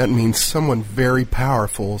 that means someone very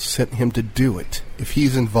powerful sent him to do it. If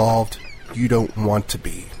he's involved, you don't want to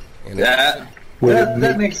be. And that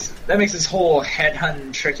makes this whole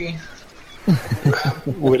headhunting tricky.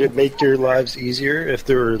 Would it make your lives easier if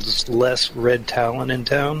there was less Red Talon in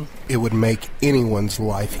town? It would make anyone's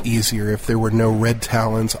life easier if there were no Red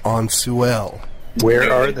Talons on Suel.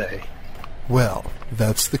 Where are they? Well,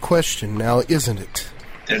 that's the question now, isn't it?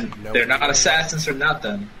 They're not assassins or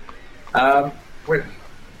nothing. I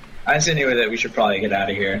insinuate that we should probably get out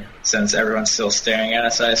of here, since everyone's still staring at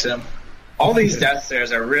us, I assume. All these death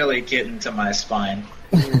stares are really getting to my spine.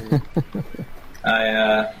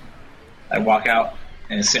 I walk out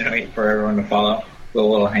and insinuate for everyone to follow with a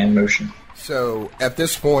little hand motion. So, at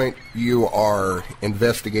this point, you are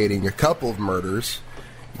investigating a couple of murders.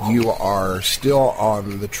 You are still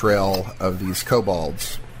on the trail of these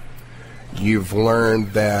kobolds. You've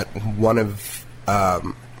learned that the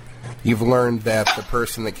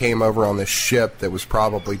person that came over on the ship that was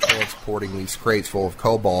probably transporting these crates full of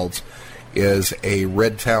kobolds is a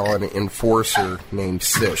Red Talon enforcer named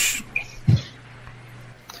Sish.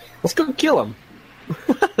 Let's go kill him.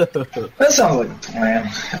 That sounds like a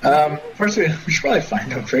plan. First, we should probably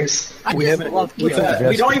find him first. We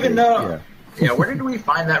don't even know. Yeah, where did we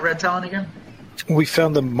find that Red Talon again? We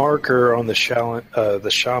found the marker on the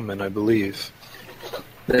shaman, I believe.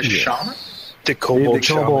 The shaman? The kobold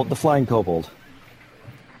shaman. The flying kobold.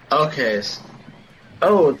 Okay.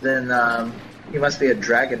 Oh, then he must be a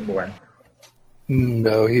dragonborn.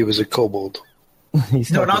 No, he was a kobold.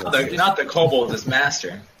 No, not the kobold, his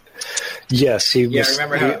master. Yes, he. Yeah,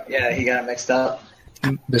 remember how? Yeah, he got mixed up.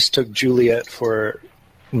 Mistook Juliet for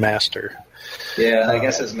master. Yeah, I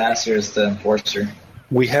guess his master is the enforcer.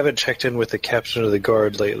 We haven't checked in with the captain of the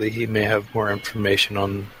guard lately. He may have more information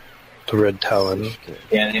on the Red Talon.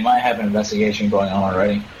 Yeah, they might have an investigation going on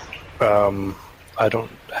already. I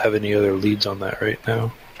don't have any other leads on that right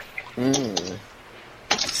now.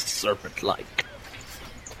 Serpent-like.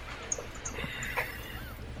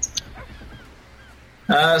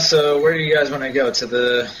 So where do you guys want to go? To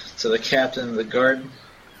the captain of the guard?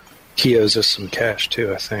 He owes us some cash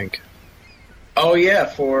too, I think. Oh yeah,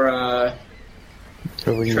 for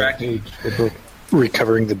tracking the book,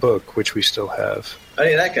 recovering the book, which we still have. Oh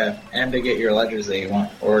yeah, that guy, and to get your ledgers that you want,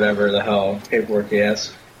 or whatever the hell paperwork he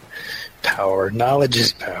has. Power, knowledge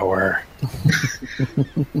is power.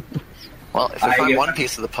 Well, if we find one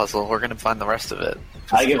piece of the puzzle, we're going to find the rest of it.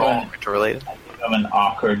 I give him interrelated. I give him an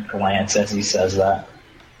awkward glance as he says that.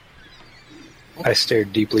 I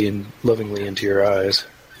stared deeply and lovingly into your eyes.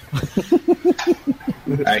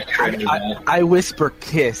 I whisper,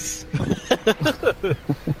 kiss.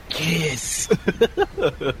 Kiss.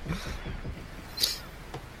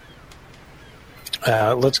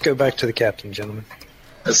 Let's go back to the captain, gentlemen.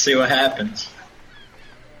 Let's see what happens.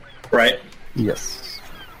 Right? Yes.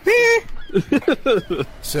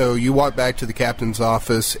 So you walk back to the captain's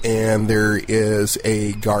office, and there is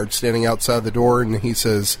a guard standing outside the door, and he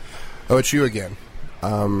says, "Oh, it's you again.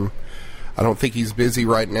 I don't think he's busy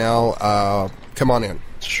right now. Come on in."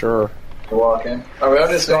 Sure. We'll walk in. Are we all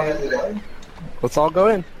just going in together? Let's all go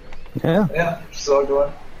in. Yeah. Yeah, just all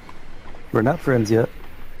going. We're not friends yet.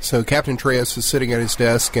 So Captain Treas is sitting at his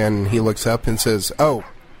desk, and he looks up and says, "Oh,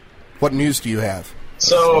 what news do you have?"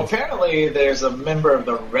 So apparently there's a member of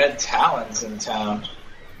the Red Talons in town.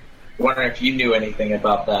 Wondering if you knew anything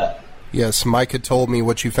about that. Yes, Mike had told me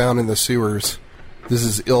what you found in the sewers. This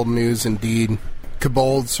is ill news indeed.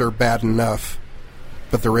 Kobolds are bad enough,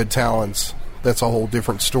 but the Red Talons, that's a whole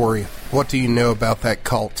different story. What do you know about that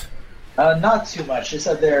cult? Not too much. Just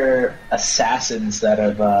that they're assassins that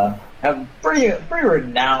have pretty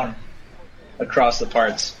renown across the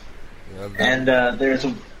parts. And there's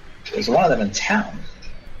one of them in town.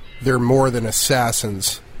 They're more than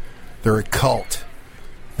assassins. They're a cult.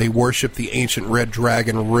 They worship the ancient red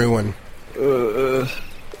dragon Ruin.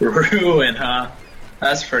 Ruin, huh?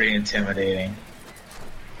 That's pretty intimidating.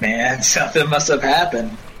 Man, something must have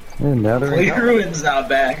happened. And now they're in Ruin's not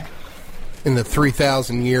back. In the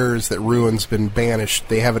 3,000 years that Ruin's been banished,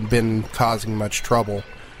 they haven't been causing much trouble.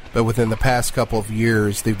 But within the past couple of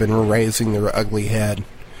years, they've been raising their ugly head,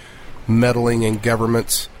 meddling in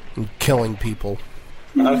governments, and killing people.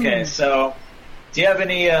 Okay, so do you have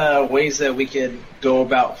any ways that we could go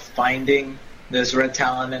about finding this Red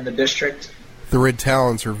Talon in the district? The Red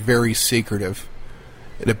Talons are very secretive.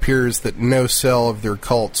 It appears that no cell of their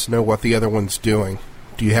cults know what the other one's doing.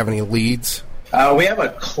 Do you have any leads? We have a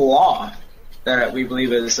claw that we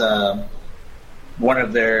believe is one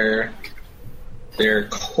of their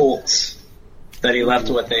cults that he left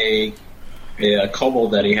with a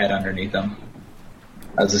kobold that he had underneath him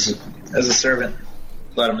as a servant.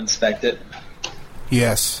 Let him inspect it.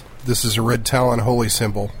 Yes, this is a Red Talon holy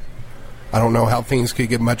symbol. I don't know how things could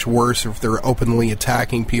get much worse if they're openly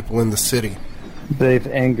attacking people in the city. They've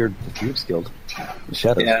angered the Thieves Guild. The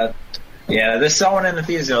Shadows. Yeah, there's someone in the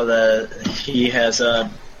Thieves Guild that he has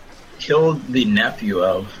killed the nephew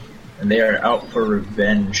of, and they are out for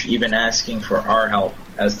revenge, even asking for our help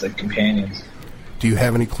as the companions. Do you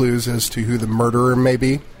have any clues as to who the murderer may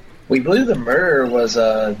be? We believe the murderer was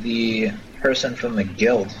the person from the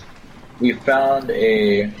guild. We found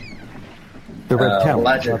the Red Talon,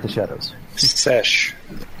 ledger. not the Shadows. Sesh.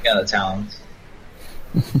 Yeah, the Talons.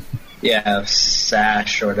 Yeah,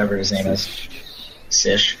 Sash or whatever his name is.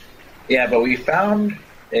 Sish. Yeah, but we found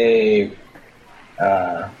a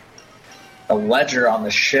ledger on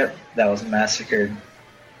the ship that was massacred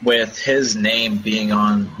with his name being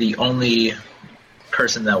on the only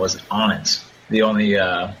person that was on it. The only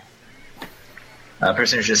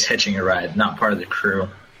person who's just hitching a ride, not part of the crew.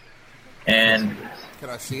 And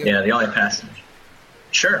Can I see it? yeah, the only passenger.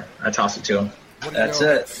 Sure, I tossed it to him. That's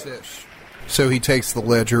it. So he takes the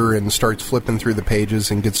ledger and starts flipping through the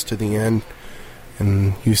pages and gets to the end.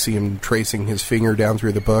 And you see him tracing his finger down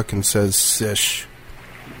through the book and says, Sish.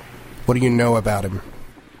 What do you know about him?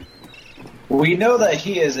 We know that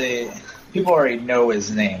he is people already know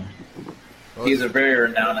his name. He's a very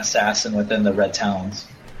renowned assassin within the Red Talons.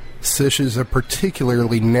 Sish is a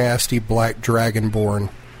particularly nasty black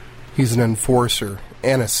dragonborn. He's an enforcer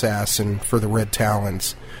and assassin for the Red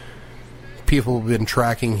Talons. People have been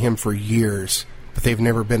tracking him for years, but they've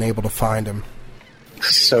never been able to find him.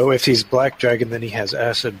 So if he's Black Dragon, then he has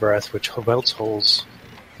acid breath, which melts holes.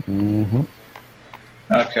 Mm-hmm.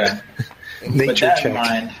 Okay. Nature that in check.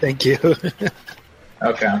 mind. Thank you.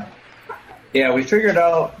 Okay. Yeah, we figured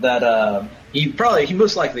out that he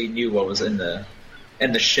most likely knew what was in the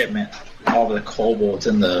shipment, all the kobolds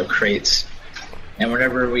in the crates. And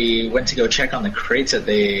whenever we went to go check on the crates that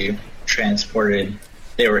they transported,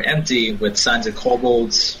 they were empty with signs of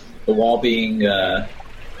kobolds, the wall being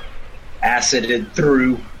acided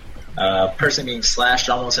through, person being slashed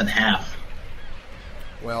almost in half.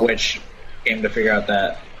 Well, Which came to figure out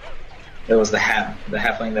that it was the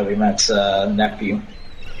halfling that we met's nephew.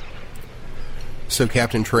 So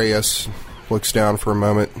Captain Treyas looks down for a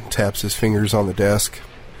moment, taps his fingers on the desk.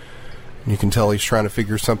 You can tell he's trying to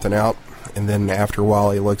figure something out, and then after a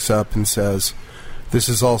while he looks up and says, "This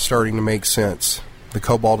is all starting to make sense. The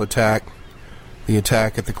kobold attack, the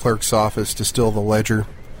attack at the clerk's office to steal the ledger,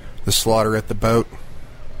 the slaughter at the boat.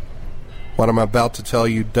 What I'm about to tell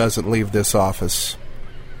you doesn't leave this office.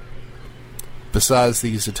 Besides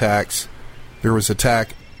these attacks, there was an attack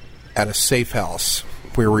at a safe house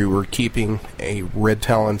where we were keeping a Red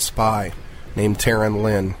Talon spy named Taryn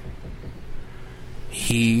Lynn.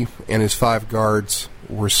 He and his 5 guards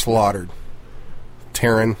were slaughtered.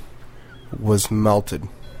 Taryn was melted."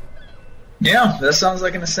 Yeah, that sounds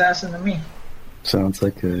like an assassin to me. Sounds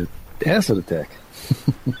like a acid attack.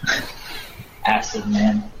 Acid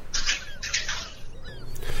man.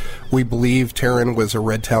 We believe Taryn was a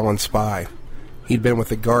Red Talon spy. He'd been with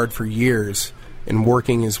the Guard for years and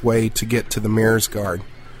working his way to get to the Mayor's Guard,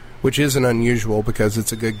 which isn't unusual because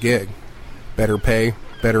it's a good gig. Better pay,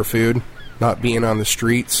 better food, not being on the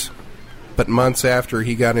streets. But months after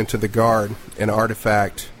he got into the Guard, an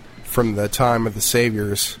artifact from the time of the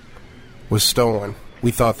Saviors was stolen.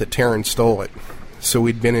 We thought that Taryn stole it, so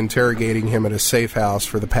we'd been interrogating him at a safe house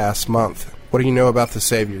for the past month. What do you know about the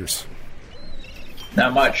Saviors?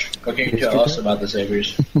 Not much. What can you tell us about the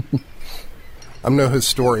Saviors? I'm no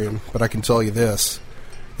historian, but I can tell you this.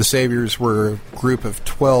 The Saviors were a group of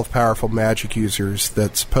 12 powerful magic users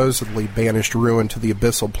that supposedly banished ruin to the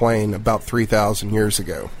abyssal plane about 3,000 years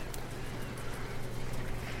ago.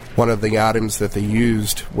 One of the items that they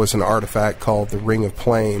used was an artifact called the Ring of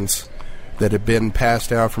Planes that had been passed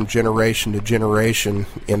down from generation to generation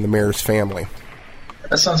in the mayor's family.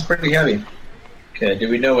 That sounds pretty heavy. Okay, do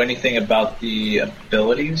we know anything about the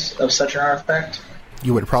abilities of such an artifact?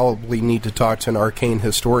 You would probably need to talk to an arcane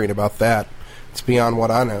historian about that. It's beyond what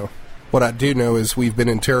I know. What I do know is we've been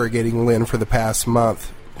interrogating Lynn for the past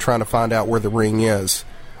month, trying to find out where the ring is,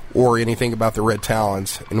 or anything about the Red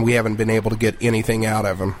Talons, and we haven't been able to get anything out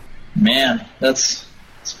of him. Man, that's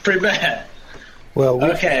pretty bad. Well,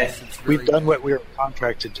 Okay. we've done what we were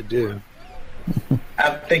contracted to do.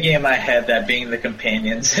 I'm thinking in my head that being the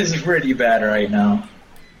companions is pretty bad right now.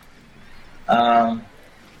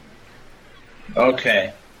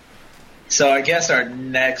 Okay. So I guess our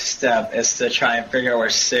next step is to try and figure out where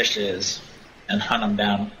Sish is and hunt him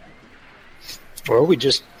down. Or we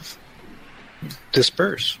just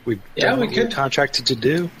disperse. We've Yeah, done we what we were could. contracted to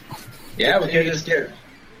do. Yeah, we could just get...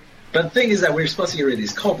 But the thing is that we were supposed to get rid of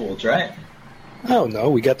these kobolds, right? Oh, no,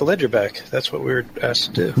 we got the ledger back. That's what we were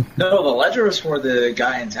asked to do. No, the ledger was for the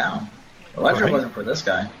guy in town. The ledger Right. wasn't for this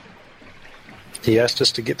guy. He asked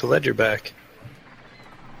us to get the ledger back.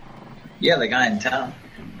 Yeah, the guy in town.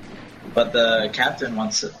 But the captain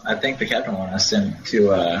wants... I think the captain wants us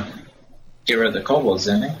to get rid of the kobolds,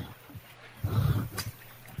 didn't he?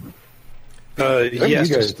 He asked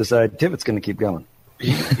you guys us, decide Tibbet's going to keep going.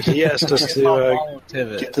 he asked us to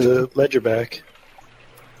get the ledger back.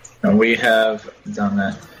 And we have done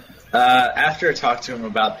that. After I talked to him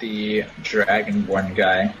about the Dragonborn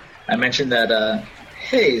guy, I mentioned that,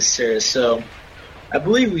 hey, sir, so I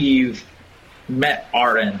believe we've met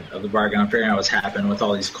our end of the bargain on figuring out what's happened with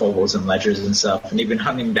all these kobolds and ledgers and stuff, and even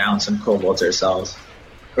hunting down some kobolds ourselves.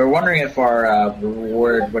 We're wondering if our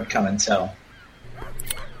reward would come in tow.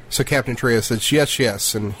 So Captain Treya says,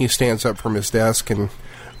 yes, and he stands up from his desk and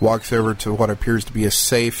walks over to what appears to be a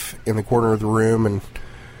safe in the corner of the room and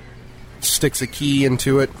sticks a key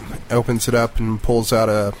into it, opens it up, and pulls out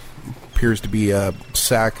appears to be a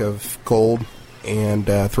sack of gold, and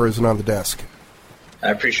throws it on the desk. I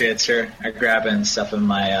appreciate it, sir. I grab it and stuff in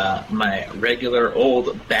my my regular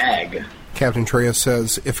old bag. Captain Treya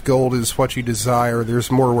says, if gold is what you desire, there's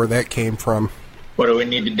more where that came from. What do we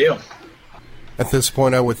need to do? At this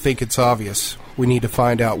point, I would think it's obvious. We need to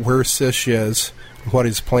find out where Sish is and what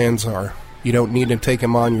his plans are. You don't need to take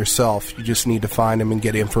him on yourself. You just need to find him and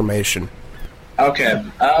get information. Okay.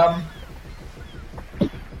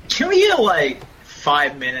 Can we get, like,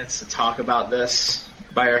 5 minutes to talk about this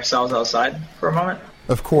by ourselves outside for a moment?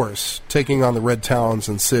 Of course, taking on the Red Talons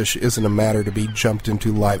and Sish isn't a matter to be jumped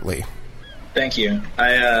into lightly. Thank you.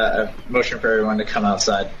 I motion for everyone to come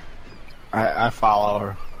outside. I follow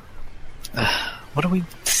her. What are we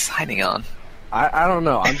deciding on? I don't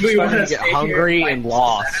know. I'm just We starting wanna to get stay here hungry and and fight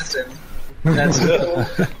lost. assassin. That's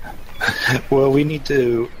good. Well, we need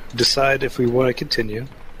to decide if we want to continue.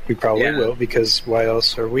 We probably Yeah. will, because why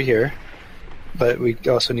else are we here? But we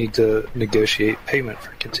also need to negotiate payment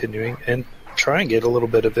for continuing and try and get a little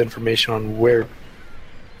bit of information on where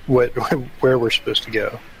we're supposed to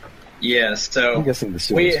go. Yeah, so I'm guessing the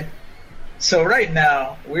sewers. So right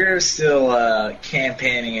now we're still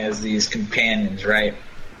campaigning as these companions, right?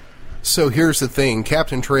 So here's the thing.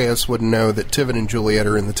 Captain Treas would know that Tivit and Juliet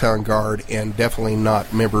are in the town guard and definitely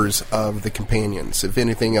not members of the companions. If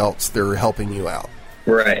anything else, they're helping you out.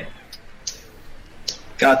 Right.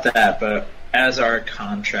 Got that, but as our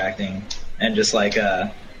contracting and just like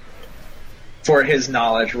for his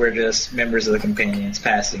knowledge, we're just members of the companions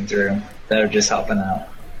passing through that are just helping out.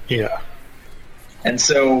 Yeah. And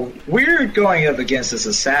so we're going up against this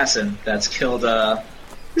assassin that's killed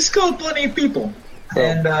he's killed plenty of people.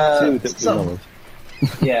 And Two that we know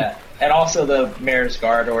of. yeah, and also the mayor's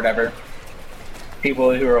guard or whatever.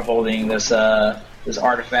 People who are holding this this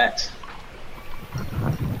artifact.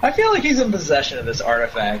 I feel like he's in possession of this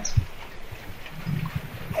artifact.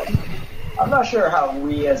 I'm not sure how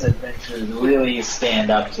we as adventurers really stand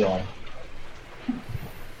up to him.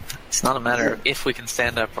 It's not a matter of if we can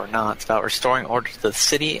stand up or not. It's about restoring order to the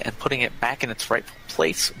city and putting it back in its rightful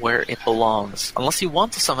place where it belongs. Unless you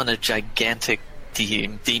want to summon a gigantic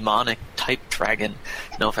demonic type dragon.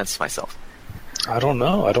 No offense to myself. I don't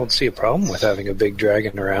know. I don't see a problem with having a big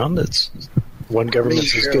dragon around. It's one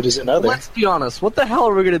government's as good as another. Let's be honest. What the hell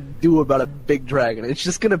are we going to do about a big dragon? It's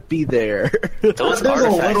just going to be there. Those There's a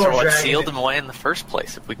artifacts little are what dragon. sealed them away in the first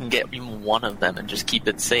place. If we can get even one of them and just keep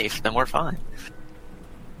it safe, then we're fine.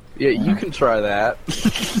 Yeah, you can try that.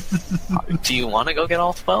 Do you want to go get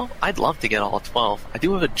all 12? I'd love to get all 12. I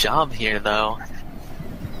do have a job here, though.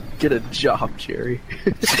 Get a job, Jerry.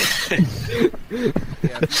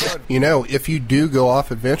 You know, if you do go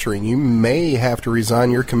off adventuring, you may have to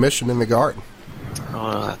resign your commission in the guard.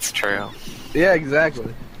 Oh, that's true. Yeah,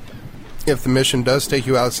 exactly. If the mission does take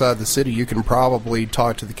you outside the city, you can probably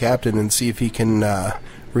talk to the captain and see if he can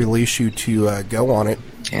release you to go on it.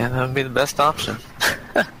 Yeah, that would be the best option.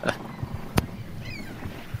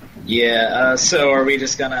 Yeah. So are we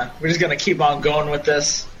just gonna keep on going with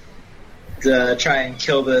this to try and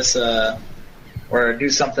kill this or do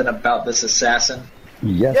something about this assassin?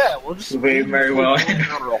 Yes. Yeah, we'll just We very well.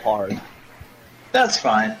 real hard. That's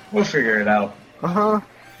fine. We'll figure it out.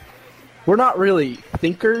 We're not really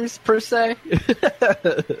thinkers per se.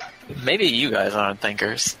 Maybe you guys aren't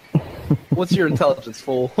thinkers. What's your intelligence,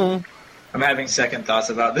 fool? I'm having second thoughts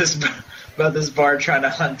about this bard trying to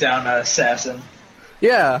hunt down an assassin.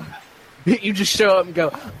 Yeah. You just show up and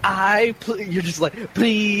go, you're just like,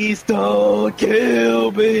 please don't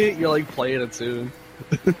kill me. You're like playing a tune.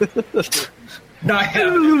 Not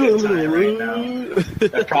having a good time right now.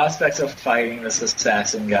 The prospects of fighting this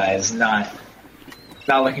assassin guy is not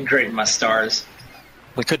looking great in my stars.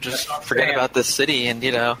 We could just forget about this city and,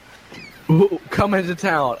 Come into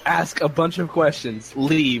town, ask a bunch of questions,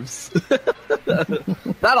 leaves.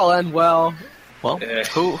 That'll end well. Well,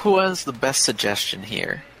 who has the best suggestion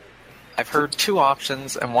here? I've heard two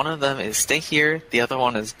options, and one of them is stay here, the other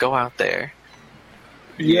one is go out there.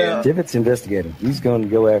 Yeah. Tibbet's investigating. He's going to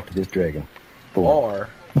go after this dragon. Or,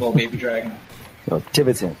 Well, baby dragon. Well,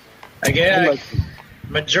 Tibbet's in. I guess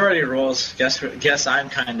majority rules. Guess I'm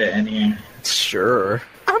kind of in here. sure.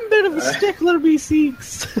 I'm a bit of a stickler,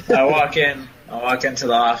 B6. I walk into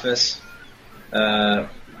the office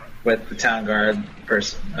with the town guard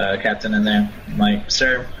captain in there. I'm like,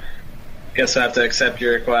 sir, guess I have to accept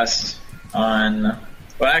your request on...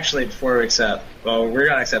 Well, actually, before we accept... Well, we're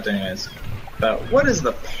going to accept anyways. But what is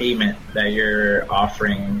the payment that you're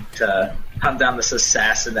offering to hunt down this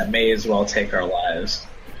assassin that may as well take our lives?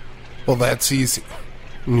 Well, that's easy.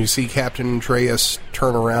 And you see Captain Andreas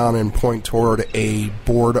turn around and point toward a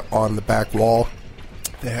board on the back wall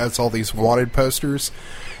that has all these wanted posters,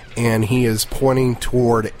 and he is pointing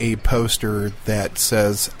toward a poster that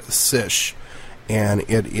says Sish, and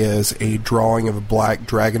it is a drawing of a black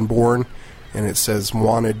dragonborn, and it says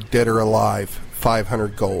wanted dead or alive,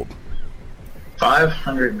 500 gold.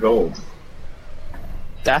 500 gold.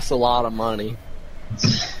 That's a lot of money.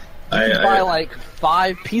 I Buy like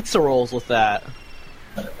 5 pizza rolls with that.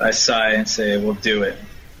 I sigh and say, we'll do it.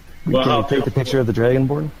 Can Well, you take the picture of the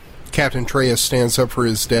dragonborn? Captain Treus stands up for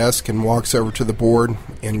his desk and walks over to the board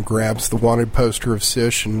and grabs the wanted poster of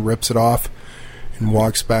Sish and rips it off and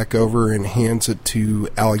walks back over and hands it to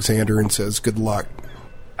Alexander and says, good luck.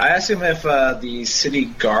 I asked him if the city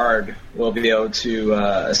guard will be able to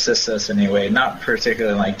assist us in any way, not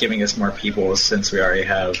particularly like giving us more people since we already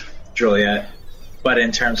have Juliet, but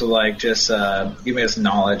in terms of like just giving us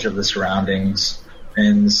knowledge of the surroundings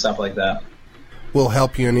and stuff like that. We'll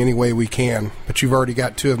help you in any way we can, but you've already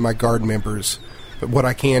got 2 of my guard members. But what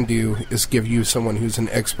I can do is give you someone who's an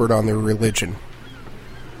expert on their religion.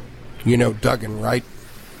 You know Duggan, right?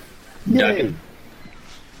 Duggan.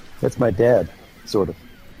 That's my dad, sort of.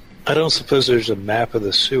 I don't suppose there's a map of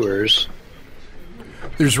the sewers.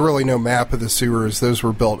 There's really no map of the sewers. Those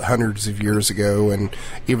were built hundreds of years ago, and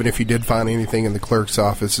even if you did find anything in the clerk's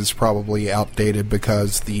office, it's probably outdated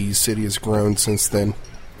because the city has grown since then.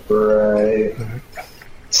 Right.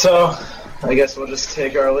 So, I guess we'll just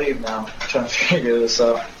take our leave now, trying to figure this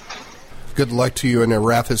out. Good luck to you, and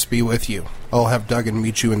Arathis be with you. I'll have Duggan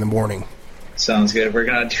meet you in the morning. Sounds good. We're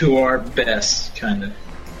going to do our best, kind of.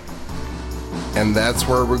 And that's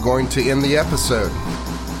where we're going to end the episode.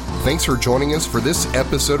 Thanks for joining us for this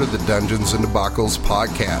episode of the Dungeons & Debacles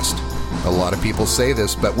podcast. A lot of people say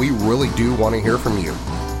this, but we really do want to hear from you.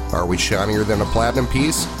 Are we shinier than a platinum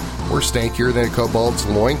piece, or stankier than a kobold's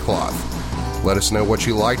loincloth? Let us know what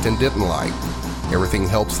you liked and didn't like. Everything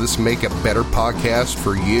helps this make a better podcast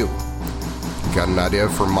for you. Got an idea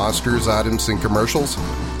for monsters, items, and commercials?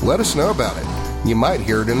 Let us know about it. You might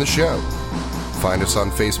hear it in the show. Find us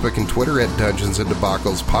on Facebook and Twitter at Dungeons &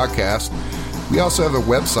 Debacles Podcast. We also have a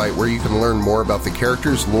website where you can learn more about the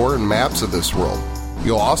characters, lore, and maps of this world.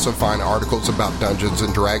 You'll also find articles about Dungeons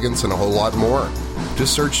 & Dragons and a whole lot more.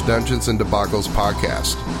 Just search Dungeons & Debacles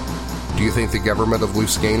Podcast. Do you think the government of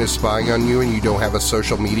Luscane is spying on you and you don't have a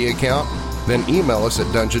social media account? Then email us at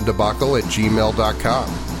dungeondebacle@gmail.com.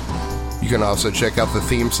 You can also check out the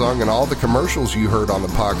theme song and all the commercials you heard on the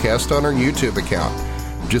podcast on our YouTube account.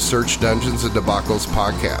 Just search Dungeons and Debacles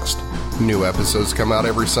Podcast. New episodes come out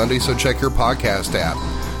every Sunday, so check your podcast app.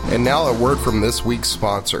 And now a word from this week's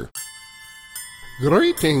sponsor.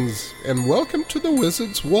 Greetings, and welcome to the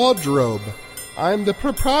Wizard's Wardrobe. I'm the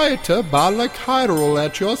proprietor, Balak Hyrule,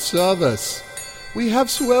 at your service. We have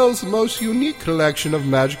Swell's most unique collection of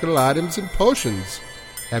magical items and potions.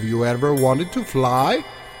 Have you ever wanted to fly?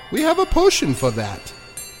 We have a potion for that.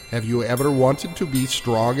 Have you ever wanted to be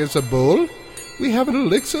strong as a bull? We have an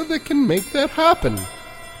elixir that can make that happen.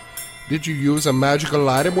 Did you use a magical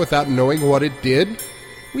item without knowing what it did?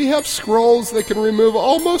 We have scrolls that can remove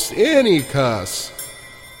almost any curse.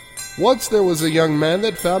 Once there was a young man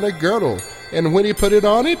that found a girdle, and when he put it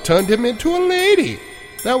on, it turned him into a lady.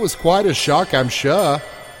 That was quite a shock, I'm sure.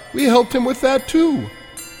 We helped him with that, too.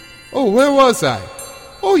 Oh, where was I?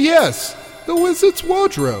 Oh, yes, the Wizard's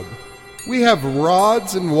Wardrobe. We have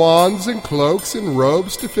rods and wands and cloaks and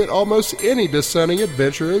robes to fit almost any discerning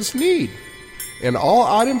adventurer's need. And all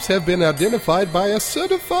items have been identified by a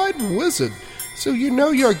certified wizard, so you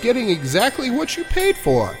know you're getting exactly what you paid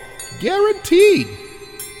for. Guaranteed.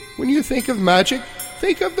 When you think of magic,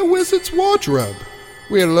 think of the Wizard's Wardrobe.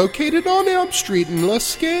 We're located on Elm Street in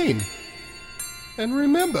Luscane. And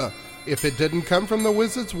remember, if it didn't come from the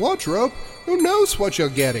Wizard's Wardrobe, who knows what you're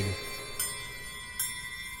getting?